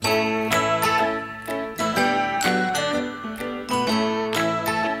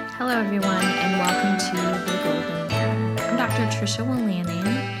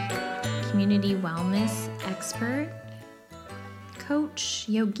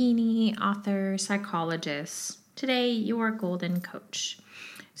yogini, author, psychologist. Today, your golden coach.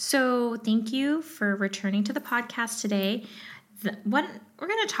 So thank you for returning to the podcast today. What we're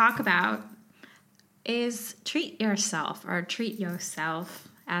going to talk about is treat yourself,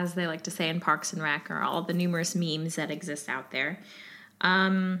 as they like to say in Parks and Rec, or all the numerous memes that exist out there.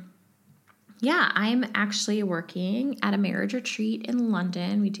 I'm actually working at a marriage retreat in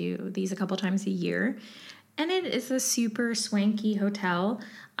London. We do these a couple times a year. And it is a super swanky hotel,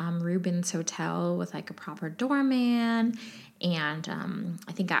 Rubens Hotel, with like a proper doorman. And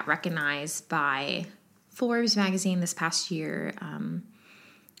I think got recognized by Forbes magazine this past year.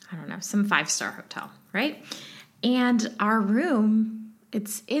 Some 5-star hotel, right? And our room,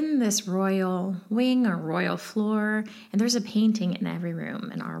 it's in this royal wing or royal floor. And there's a painting in every room.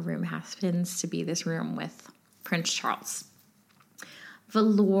 And our room happens to be this room with Prince Charles.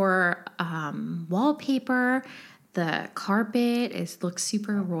 Velour wallpaper, the carpet looks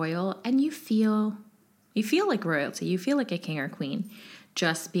super royal, and you feel like royalty. You feel like a king or queen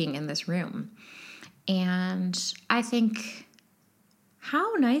just being in this room. And I think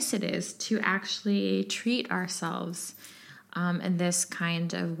how nice it is to actually treat ourselves in this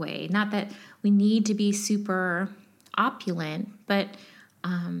kind of way. Not that we need to be super opulent, but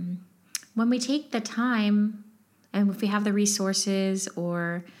when we take the time, and if we have the resources,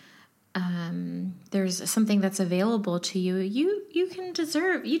 or there's something that's available to you, you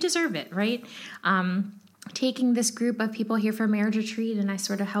deserve it, right? Taking this group of people here for a marriage retreat, and I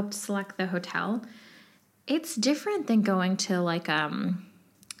sort of helped select the hotel. It's different than going to like a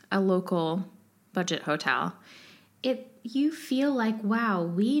local budget hotel. You feel like, wow,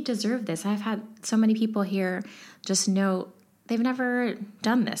 we deserve this. I've had so many people here just note they've never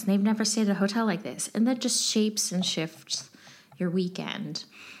done this. They've never stayed at a hotel like this. And that just shapes and shifts your weekend.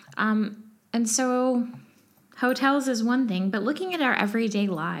 And so hotels is one thing, but looking at our everyday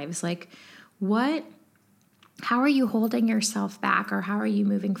lives, like how are you holding yourself back, or how are you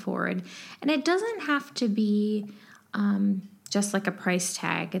moving forward? And it doesn't have to be just like a price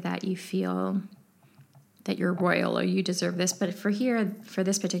tag that you feel that you're royal or you deserve this. But for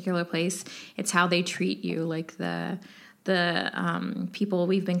this particular place, it's how they treat you, like the people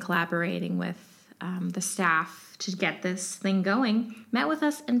we've been collaborating with, the staff to get this thing going, met with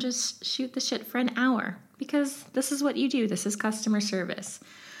us and just shoot the shit for an hour, because this is what you do. This is customer service.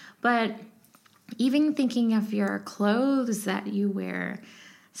 But even thinking of your clothes that you wear,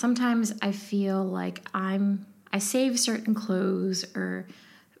 sometimes I feel like I save certain clothes or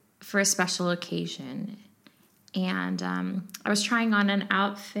for a special occasion. And I was trying on an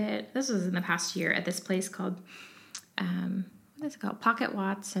outfit. This was in the past year at this place called what is it called? Pocket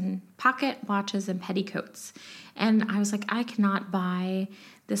Watches and Petticoats. And I was like, I cannot buy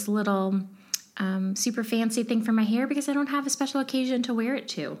this little super fancy thing for my hair because I don't have a special occasion to wear it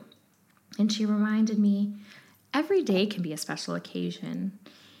to. And she reminded me, every day can be a special occasion.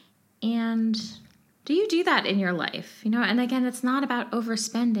 And do you do that in your life? And again, it's not about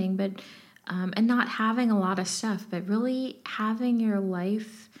overspending, but and not having a lot of stuff, but really having your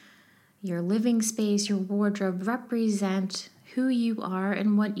life, your living space, your wardrobe represent who you are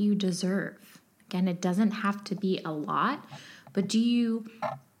and what you deserve. Again, it doesn't have to be a lot, but do you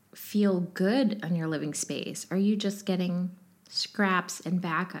feel good on your living space? Are you just getting scraps and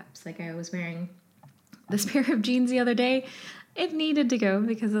backups? Like, I was wearing this pair of jeans the other day. It needed to go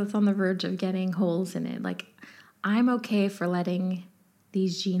because it's on the verge of getting holes in it. Like, I'm okay for letting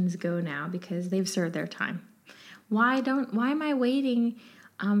these jeans go now because they've served their time. Why am I waiting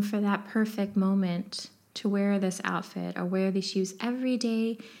for that perfect moment to wear this outfit or wear these shoes? Every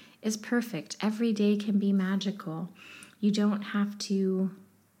day is perfect. Every day can be magical. You don't have to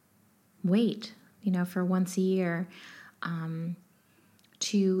wait, for once a year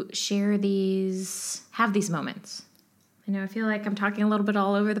to have these moments. I feel like I'm talking a little bit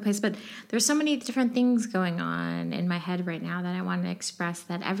all over the place, but there's so many different things going on in my head right now that I want to express,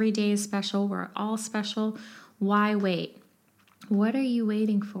 that every day is special. We're all special. Why wait? What are you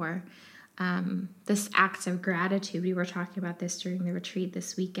waiting for? This act of gratitude, we were talking about this during the retreat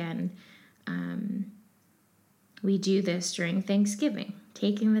this weekend. We do this during Thanksgiving,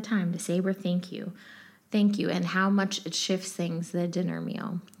 taking the time to say thank you, and how much it shifts things, the dinner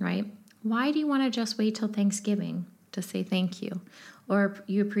meal, right? Why do you want to just wait till Thanksgiving to say thank you, or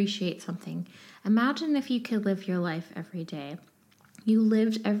you appreciate something? Imagine if you could live your life every day. You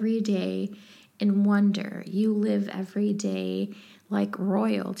lived every day in wonder. You live every day like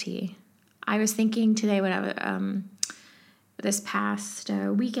royalty. I was thinking today when I was this past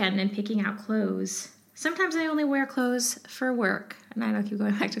weekend and picking out clothes. Sometimes I only wear clothes for work, and I don't keep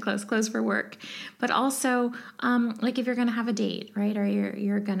going back to clothes for work, but also like if you're going to have a date, right? Or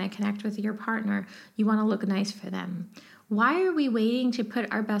you're going to connect with your partner, you want to look nice for them. Why are we waiting to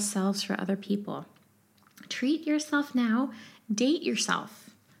put our best selves for other people? Treat yourself now, date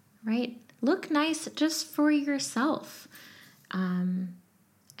yourself, right? Look nice just for yourself.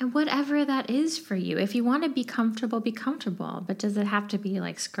 And whatever that is for you. If you want to be comfortable, but does it have to be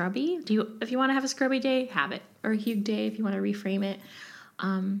like scrubby? If you want to have a scrubby day, have it. Or a huge day if you want to reframe it.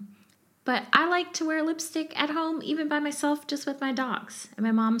 But I like to wear lipstick at home, even by myself, just with my dogs. And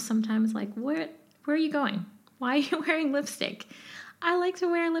my mom's sometimes like, where are you going? Why are you wearing lipstick? I like to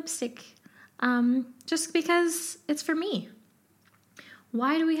wear lipstick just because it's for me.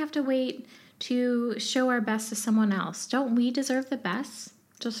 Why do we have to wait to show our best to someone else? Don't we deserve the best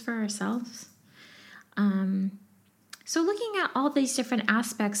just for ourselves? So looking at all these different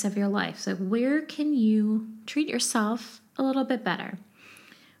aspects of your life, so where can you treat yourself a little bit better?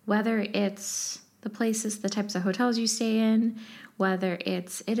 Whether it's the places, the types of hotels you stay in, whether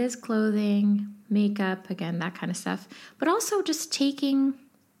it is clothing, makeup, again, that kind of stuff, but also just getting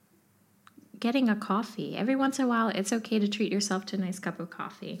a coffee. Every once in a while, it's okay to treat yourself to a nice cup of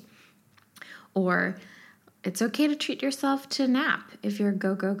coffee. Or it's okay to treat yourself to a nap if you're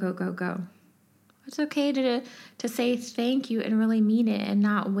go. It's okay to say thank you and really mean it and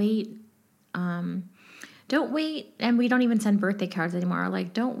not wait. Don't wait, and we don't even send birthday cards anymore.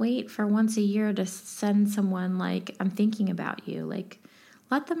 Like, don't wait for once a year to send someone like, I'm thinking about you. Like,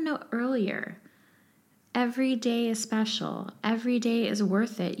 let them know earlier. Every day is special. Every day is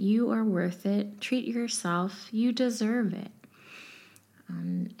worth it. You are worth it. Treat yourself. You deserve it.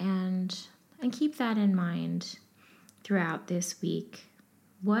 And keep that in mind throughout this week.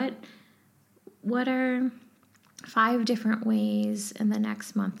 What are 5 different ways in the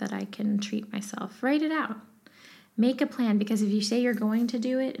next month that I can treat myself? Write it out. Make a plan, because if you say you're going to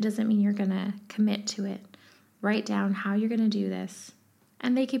do it, it doesn't mean you're going to commit to it. Write down how you're going to do this.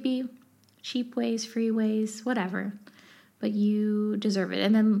 And they could be cheap ways, free ways, whatever. But you deserve it.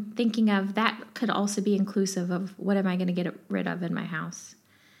 And then thinking of that could also be inclusive of what am I going to get rid of in my house?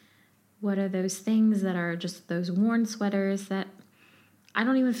 What are those things that are just those worn sweaters that I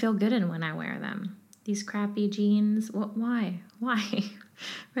don't even feel good in when I wear them? These crappy jeans, why?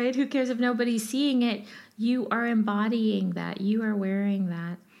 Right? Who cares if nobody's seeing it? You are embodying that. You are wearing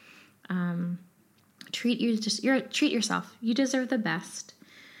that. Treat yourself. You deserve the best.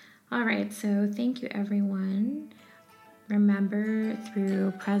 All right, so thank you, everyone. Remember,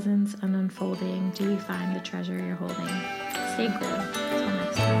 through presence and unfolding, do you find the treasure you're holding? Stay cool.